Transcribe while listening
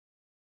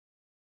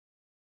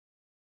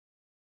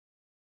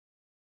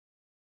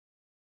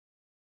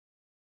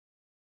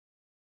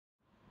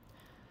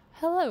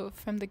Hello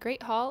from the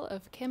Great Hall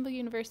of Campbell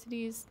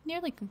University's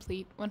nearly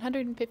complete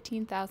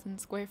 115,000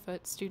 square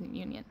foot student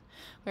union.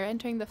 We're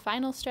entering the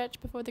final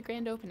stretch before the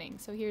grand opening,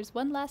 so here's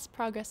one last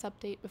progress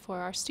update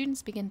before our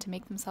students begin to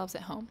make themselves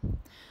at home.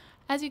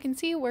 As you can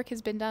see, work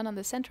has been done on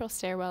the central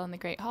stairwell in the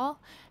Great Hall,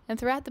 and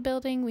throughout the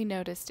building we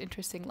noticed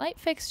interesting light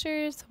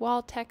fixtures,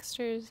 wall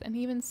textures, and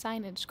even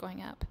signage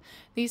going up.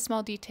 These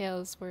small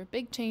details were a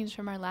big change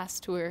from our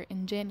last tour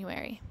in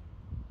January.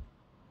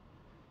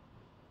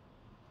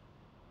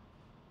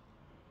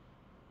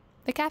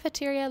 The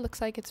cafeteria looks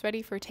like it's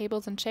ready for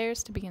tables and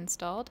chairs to be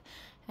installed,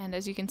 and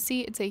as you can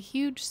see, it's a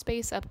huge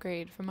space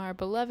upgrade from our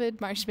beloved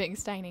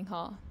Marchbanks dining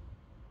hall.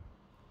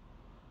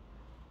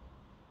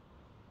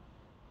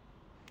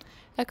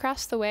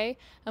 Across the way,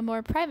 a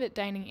more private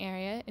dining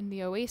area in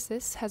the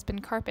Oasis has been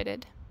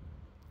carpeted.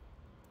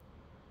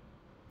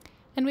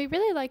 And we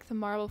really like the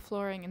marble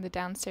flooring in the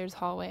downstairs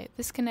hallway.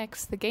 This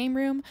connects the game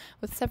room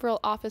with several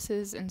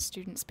offices and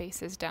student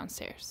spaces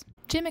downstairs.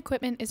 Gym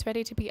equipment is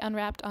ready to be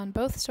unwrapped on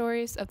both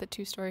stories of the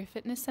two-story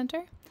fitness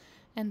center,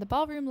 and the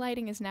ballroom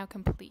lighting is now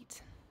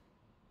complete.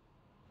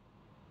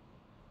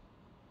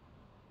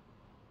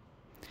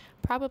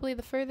 Probably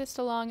the furthest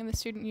along in the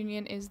student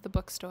union is the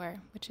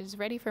bookstore, which is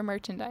ready for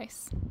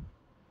merchandise.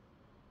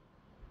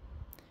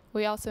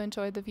 We also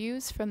enjoy the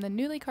views from the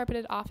newly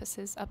carpeted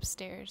offices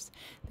upstairs.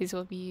 These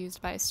will be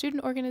used by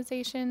student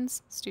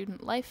organizations,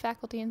 student life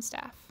faculty, and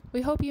staff.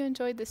 We hope you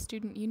enjoyed this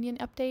student union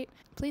update.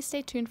 Please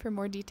stay tuned for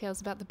more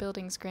details about the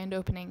building's grand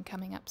opening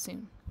coming up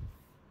soon.